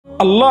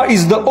Allah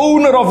is the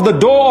owner of the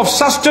door of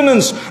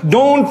sustenance.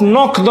 Don't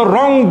knock the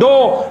wrong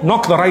door,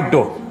 knock the right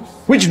door.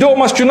 Which door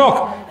must you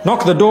knock?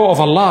 Knock the door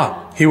of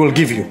Allah, He will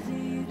give you.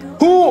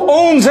 Who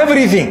owns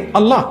everything?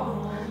 Allah.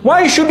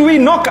 Why should we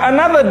knock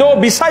another door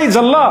besides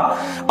Allah?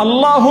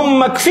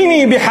 Allahumma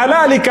kfini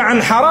bihalalika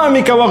an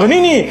haramika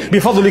waghnini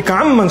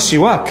bifadlika amman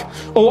siwak.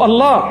 Oh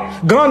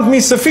Allah, grant me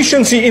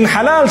sufficiency in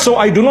halal so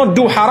I do not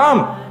do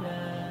haram.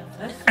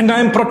 And I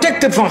am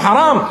protected from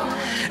haram.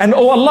 And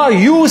oh Allah,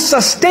 you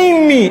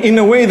sustain me in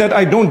a way that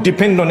I don't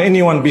depend on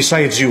anyone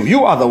besides you.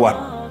 You are the one.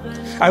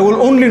 I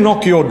will only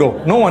knock your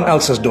door, no one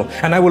else's door.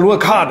 And I will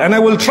work hard and I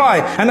will try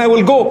and I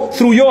will go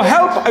through your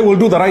help. I will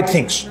do the right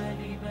things.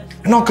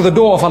 Knock the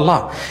door of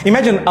Allah.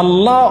 Imagine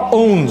Allah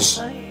owns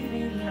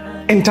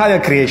entire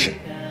creation.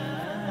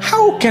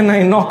 How can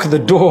I knock the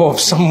door of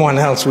someone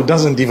else who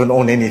doesn't even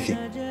own anything?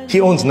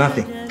 He owns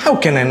nothing. How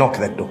can I knock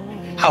that door?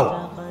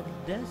 How?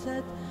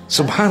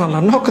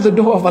 Subhanallah, knock the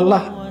door of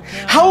Allah.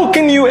 How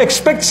can you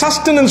expect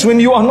sustenance when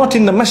you are not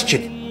in the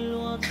masjid?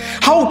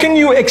 How can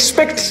you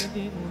expect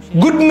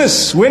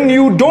goodness when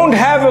you don't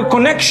have a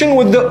connection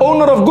with the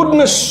owner of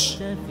goodness?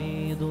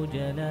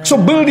 So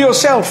build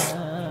yourself.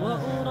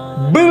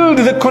 Build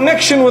the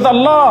connection with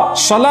Allah.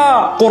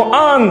 Salah,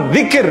 Quran,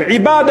 dhikr,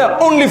 ibadah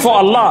only for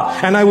Allah.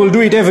 And I will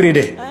do it every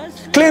day.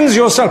 Cleanse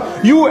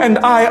yourself. You and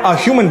I are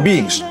human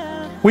beings.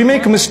 We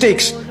make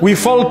mistakes. We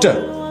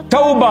falter.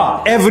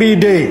 Tawbah every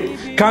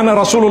day. كان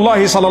رسول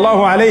الله صلى الله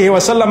عليه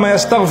وسلم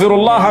يستغفر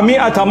الله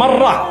 100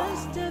 مرة.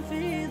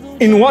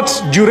 In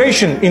what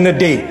duration in a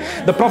day?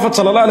 The Prophet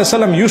صلى الله عليه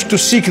وسلم used to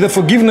seek the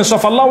forgiveness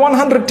of Allah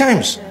 100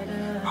 times.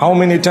 How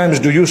many times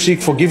do you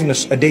seek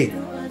forgiveness a day?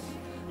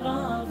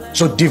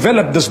 So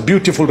develop this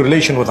beautiful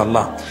relation with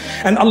Allah.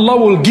 And Allah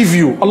will give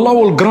you, Allah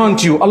will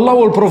grant you, Allah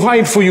will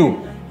provide for you.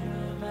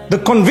 The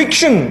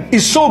conviction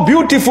is so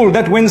beautiful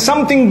that when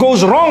something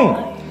goes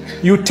wrong,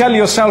 you tell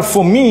yourself,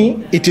 for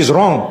me, it is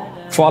wrong.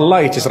 For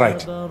Allah, it is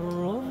right.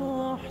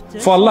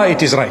 For Allah,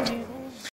 it is right.